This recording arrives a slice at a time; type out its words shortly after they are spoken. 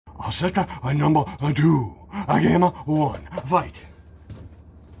Falsetta, a number, a 2, a gamma, 1. Fight.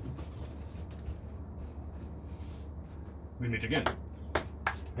 We meet again.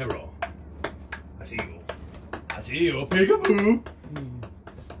 Hero. I see you. I see you. Peekaboo.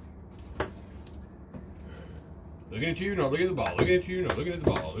 Looking at you, not looking at the ball. Looking at you, not looking at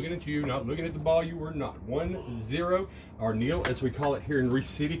the ball. Looking at you, not looking at the ball. You were not. 1-0. Our Neil, as we call it here in Reese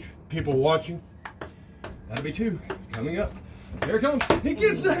City. People watching. That'll be 2. Coming up. Here it comes. He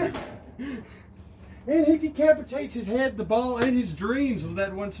gets that. And he decapitates his head, the ball, and his dreams with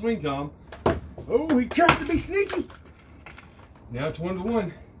that one swing, Tom. Oh, he tries to be sneaky. Now it's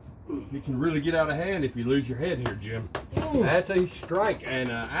 1-1. You can really get out of hand if you lose your head here, Jim. That's a strike and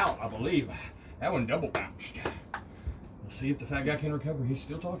out, I believe. That one double bounced. Let's see if the fat guy can recover. He's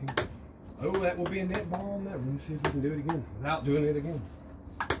still talking. Oh, that will be a net ball on that one. Let's see if we can do it again without doing it again.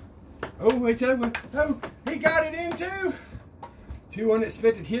 Oh, it's over. Oh, he got it in too. 2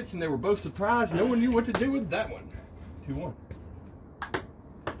 unexpected hits, and they were both surprised. No one knew what to do with that one. 2-1.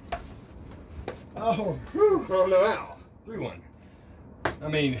 Oh, whew. Oh no, out. 3-1. I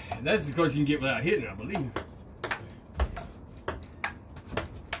mean, that's as close as you can get without hitting, I believe.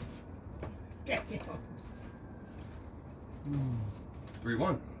 Damn.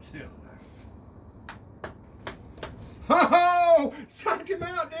 3-1. Still. Oh! Sucked him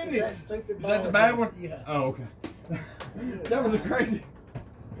out, didn't he? Is that the bad one? Yeah. Oh, okay. That was a crazy.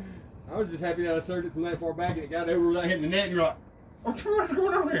 I was just happy that I served it from that far back and it got over without hitting the net, and you're like, what's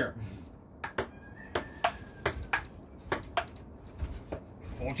going on here?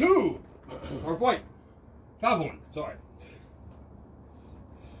 4-2. Or fight. 5-1. Sorry.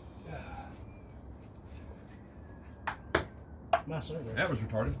 My serve. That was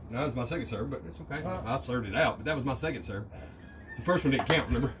retarded. That was my second serve, but it's okay. I served it out, but that was my second serve. The first one didn't count,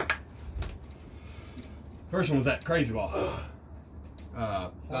 remember? First one was that crazy ball.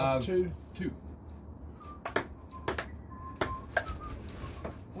 5-2.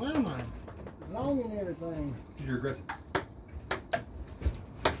 Why am I long and everything? You're aggressive.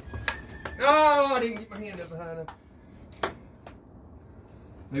 Oh, I didn't get my hand up behind him.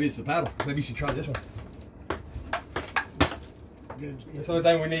 Maybe it's the paddle. Maybe you should try this one. Good. That's the only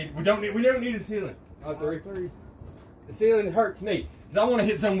thing we need. We don't need a ceiling. Oh, 3. The ceiling hurts me. Cause I want to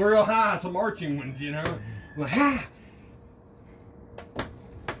hit some real high, some arching ones, you know. I'm like, ah.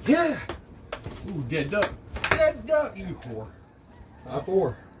 Yeah. Ooh, dead duck. Dead duck, you 4.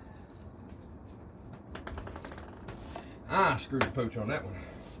 5-4. I screwed the poach on that one.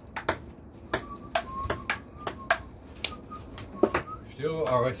 Still,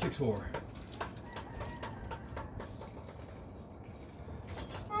 all right, 6-4.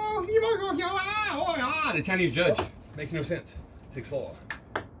 Oh, you might go, the Chinese judge. Makes no sense. 6-4.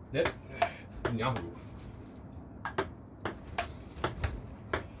 Yep. Yahoo.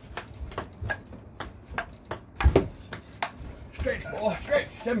 Straight ball, straight.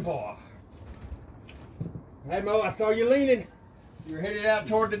 7-4. Hey Mo, I saw you leaning. You were headed out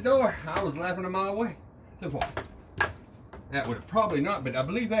toward the door. I was laughing a mile away. 7-4. That would have probably not, but I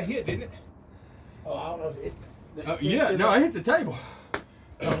believe that hit, didn't it? Oh, I don't know if it. Yeah, no, I hit the table.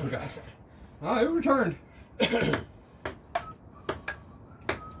 Oh, gosh. Oh, it returned. It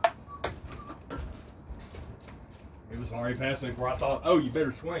was already past me before I thought, oh, you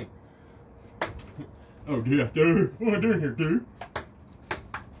better swing. Oh, yeah, dude. What am I doing here, dude?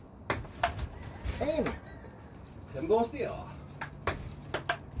 Damn it. 7 balls still.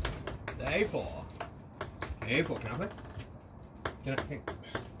 8-4. 8-4. Can I play? Can I?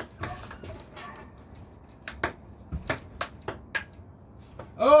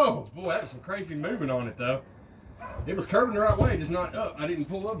 Oh, boy, that was some crazy movement on it, though. It was curving the right way, just not up. I didn't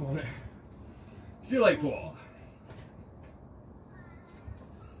pull up on it. Still 8-4.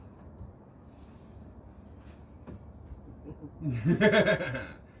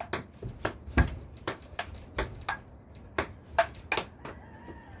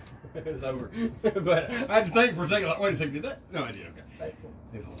 It's over. But I had to think for a second, like, wait a second, did that? No, I did, okay.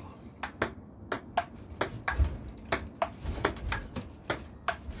 8-4.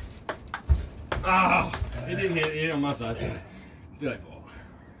 Ah, oh, it didn't hit on my side. Still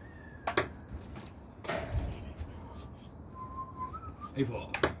 8-4.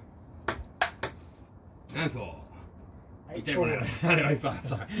 8-4. 9-4. 8-4. I know 8-5.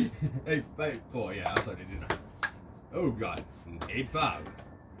 Sorry. 8-4. Yeah, I saw it, didn't I? Oh God. 8-5.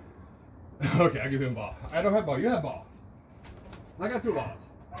 Okay, I'll give him a ball. I don't have ball. You have balls. I got 2 balls.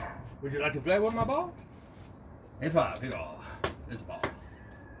 Would you like to play with my balls? 8-5. Hit all. It's a ball.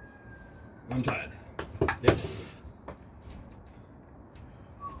 I'm tired. Yes.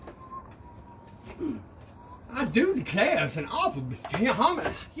 I dude declares an awful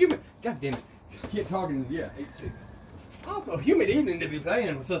human. God damn it. Keep talking. Yeah, 8-6. Awful humid evening to be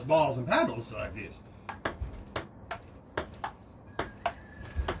playing with such balls and paddles like this.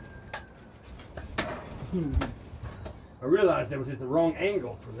 I realized I was at the wrong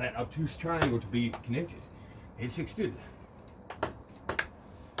angle for that obtuse triangle to be connected. 8-6 stood.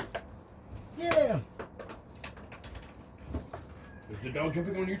 Yeah. Is the dog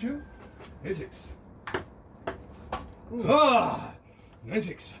jumping on you too? 8-6. Ah!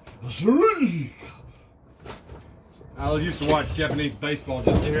 9-6. I used to watch Japanese baseball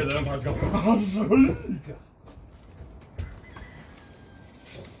just to hear the umpires go.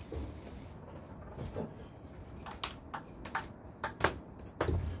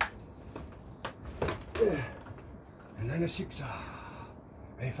 And then a 6.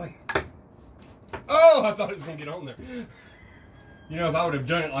 Hey, fight. Oh, I thought it was going to get on there. You know, if I would have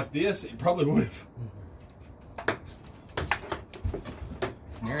done it like this, it probably would have.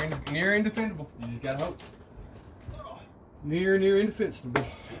 Near indefendable. You just gotta hope. Near indefensible.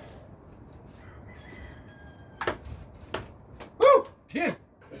 Woo! 10.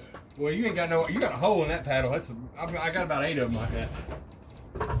 Well, you ain't got no. You got a hole in that paddle. I got about 8 of them like that.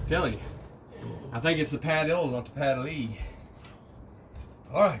 I'm telling you. I think it's the paddle, not the paddle E.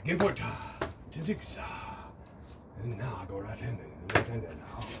 All right, game point. 10-6. And now I go right-handed.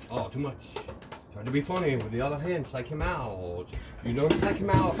 Oh, too much. Try to be funny with the other hand. Take him out. You don't take him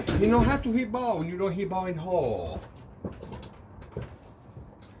out. You don't have to hit ball when you don't hit ball in hole.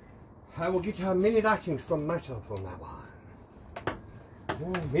 I will get you many likings from myself on that one.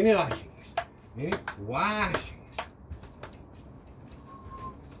 Oh, many likings. Many washings.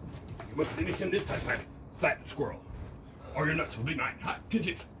 You must finish him this time, fat squirrel. Or your nuts will be mine. Hot,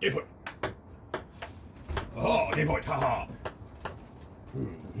 10-6. Game point. Oh, game point. Ha ha.